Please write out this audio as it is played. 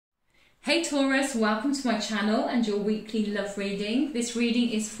Hey Taurus, welcome to my channel and your weekly love reading. This reading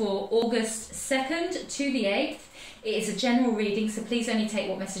is for August 2nd to the 8th. It is a general reading, so please only take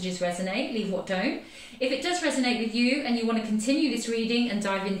what messages resonate, leave what don't. If it does resonate with you and you want to continue this reading and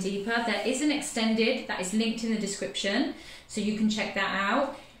dive in deeper, there is an extended that is linked in the description, so you can check that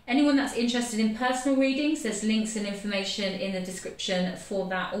out. Anyone that's interested in personal readings, there's links and information in the description for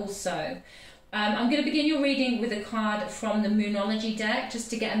that also. I'm going to begin your reading with a card from the Moonology deck, just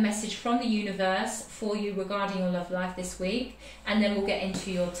to get a message from the universe for you regarding your love life this week, and then we'll get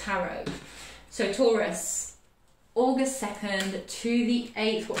into your tarot. So Taurus, August 2nd to the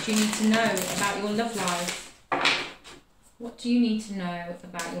 8th, what do you need to know about your love life? What do you need to know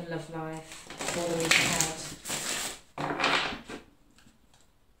about your love life for the week ahead?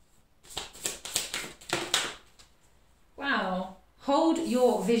 Wow, hold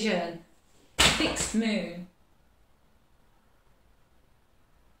your vision. Fixed moon.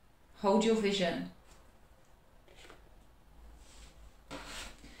 Hold your vision.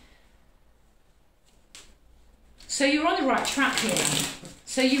 So you're on the right track here.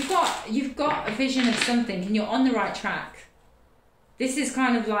 So you've got a vision of something and you're on the right track. This is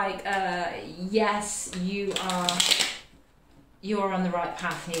kind of like yes, you're on the right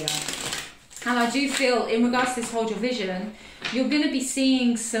path here. And I do feel, in regards to this hold your vision, you're going to be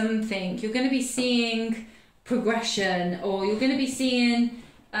seeing something. You're going to be seeing progression, or you're going to be seeing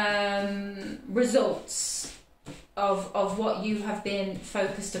results of what you have been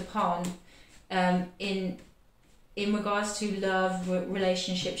focused upon in regards to love,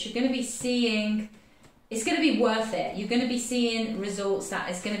 relationships. You're going to be seeing, it's going to be worth it. You're going to be seeing results that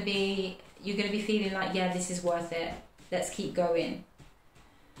is going to be, you're going to be feeling like, yeah, this is worth it. Let's keep going.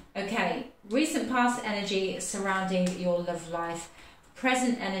 Okay, recent past energy surrounding your love life,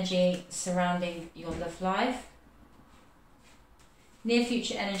 present energy surrounding your love life, near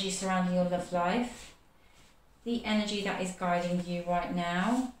future energy surrounding your love life, the energy that is guiding you right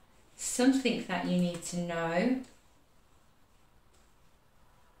now, something that you need to know,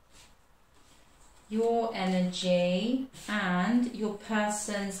 your energy and your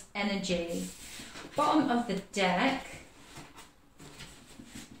person's energy. Bottom of the deck,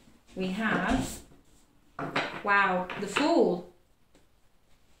 we have, wow, the Fool.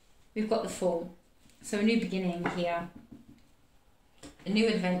 We've got the Fool. So a new beginning here. A new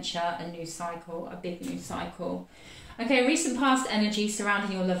adventure, a new cycle, a big new cycle. Okay, recent past energy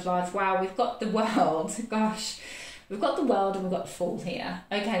surrounding your love life. Wow, we've got the World. Gosh, we've got the World and we've got the Fool here.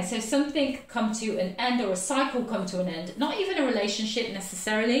 Okay, so something come to an end, or a cycle come to an end. Not even a relationship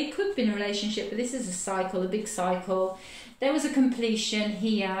necessarily. It could have been a relationship, but this is a cycle, a big cycle. There was a completion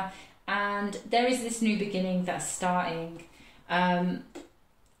here, and there is this new beginning that's starting. And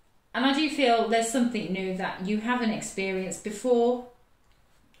I do feel there's something new that you haven't experienced before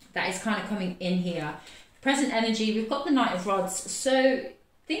that is kind of coming in here. Present energy, we've got the Knight of Rods, so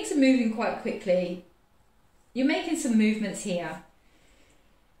things are moving quite quickly. You're making some movements here.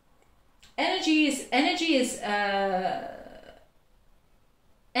 Energy is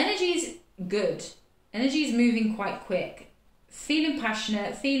good. Energy is moving quite quick. Feeling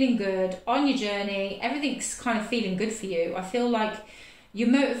passionate, feeling good, on your journey, everything's kind of feeling good for you. I feel like you're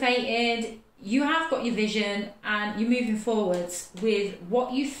motivated, you have got your vision, and you're moving forwards with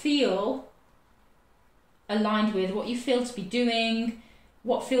what you feel aligned with, what you feel to be doing,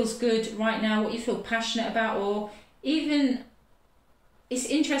 what feels good right now, what you feel passionate about, or even, it's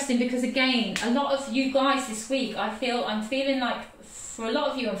interesting because again, a lot of you guys this week, I'm feeling like, for a lot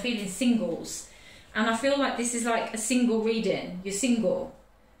of you, I'm feeling singles. And I feel like this is like a single reading. You're single.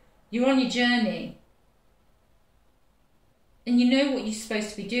 You're on your journey. And you know what you're supposed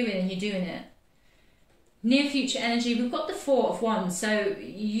to be doing, and you're doing it. Near future energy, we've got the Four of Wands. So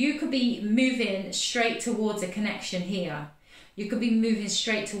you could be moving straight towards a connection here. You could be moving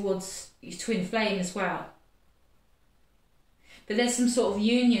straight towards your twin flame as well. But there's some sort of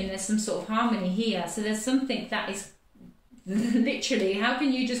union, there's some sort of harmony here. So there's something that is literally, how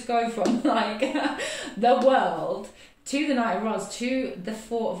can you just go from like the World to the Knight of Rods to the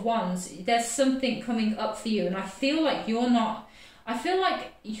Four of Wands? There's something coming up for you, and I feel like you're not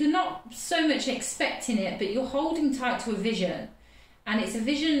so much expecting it, but you're holding tight to a vision, and it's a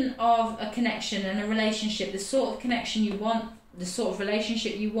vision of a connection and a relationship, the sort of connection you want, the sort of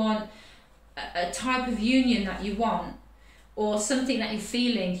relationship you want, a type of union that you want, or something that you're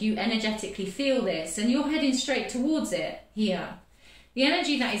feeling. You energetically feel this and you're heading straight towards it here. The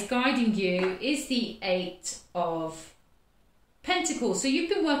energy that is guiding you is the Eight of Pentacles. So you've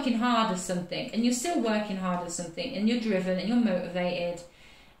been working hard at something, and you're still working hard at something, and you're driven and you're motivated,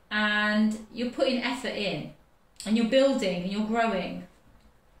 and you're putting effort in, and you're building and you're growing.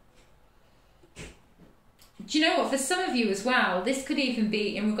 Do you know what? For some of you as well, this could even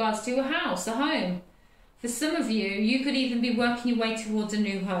be in regards to a house, a home. For some of you, you could even be working your way towards a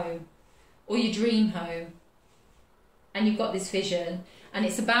new home or your dream home. And you've got this vision and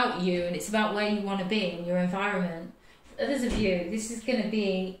it's about you and it's about where you want to be in your environment. For others of you, this is going to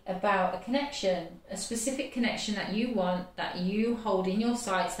be about a connection, a specific connection that you want, that you hold in your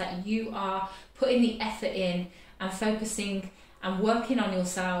sights, that you are putting the effort in and focusing and working on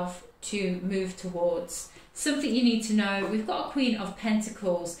yourself to move towards. Something you need to know, we've got a Queen of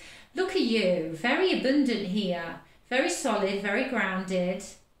Pentacles. Look at you, very abundant here, very solid, very grounded.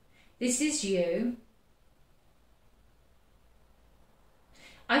 This is you.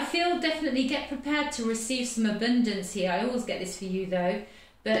 I feel definitely get prepared to receive some abundance here. I always get this for you though,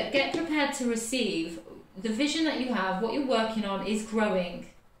 but get prepared to receive. The vision that you have, what you're working on is growing.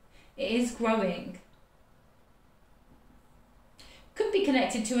 It is growing. Could be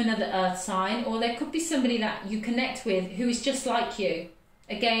connected to another earth sign, or there could be somebody that you connect with who is just like you.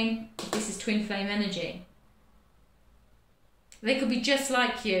 Again, this is twin flame energy. They could be just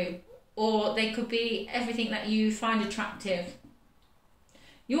like you, or they could be everything that you find attractive.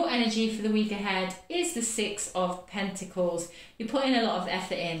 Your energy for the week ahead is the Six of Pentacles. You're putting a lot of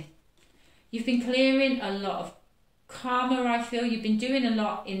effort in. You've been clearing a lot of karma, I feel. You've been doing a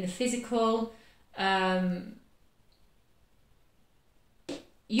lot in the physical.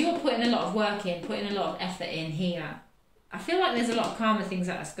 You're putting a lot of work in, putting a lot of effort in here. I feel like there's a lot of karma things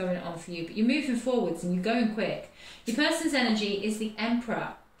that's going on for you, but you're moving forwards and you're going quick. Your person's energy is the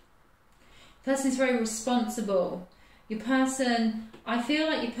Emperor. The person's very responsible. Your person, I feel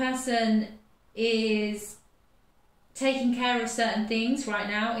like your person is taking care of certain things right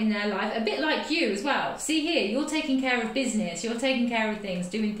now in their life, a bit like you as well. See here, you're taking care of business, you're taking care of things,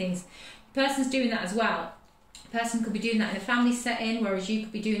 doing things. The person's doing that as well. The person could be doing that in a family setting, whereas you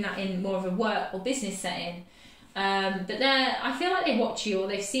could be doing that in more of a work or business setting. But I feel like they watch you, or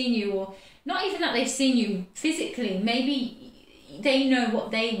they've seen you, or not even that they've seen you physically. Maybe they know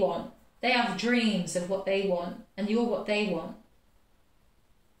what they want. They have dreams of what they want, and you're what they want.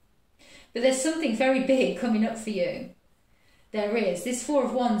 But there's something very big coming up for you. There is. This Four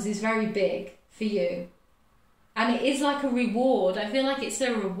of Wands is very big for you. And it is like a reward. I feel like it's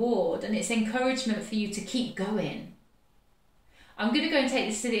a reward, and it's encouragement for you to keep going. I'm going to go and take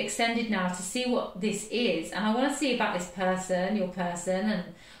this to the extended now to see what this is. And I want to see about this person, your person, and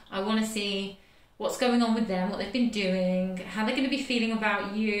I want to see what's going on with them, what they've been doing, how they're going to be feeling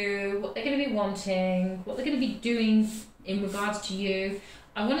about you, what they're going to be wanting, what they're going to be doing in regards to you.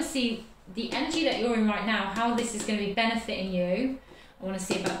 I want to see the energy that you're in right now, how this is going to be benefiting you. I want to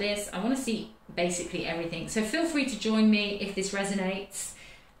see about this. I want to see basically everything. So feel free to join me if this resonates.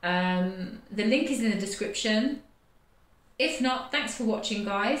 The link is in the description. If not, thanks for watching,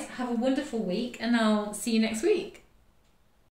 guys. Have a wonderful week, and I'll see you next week.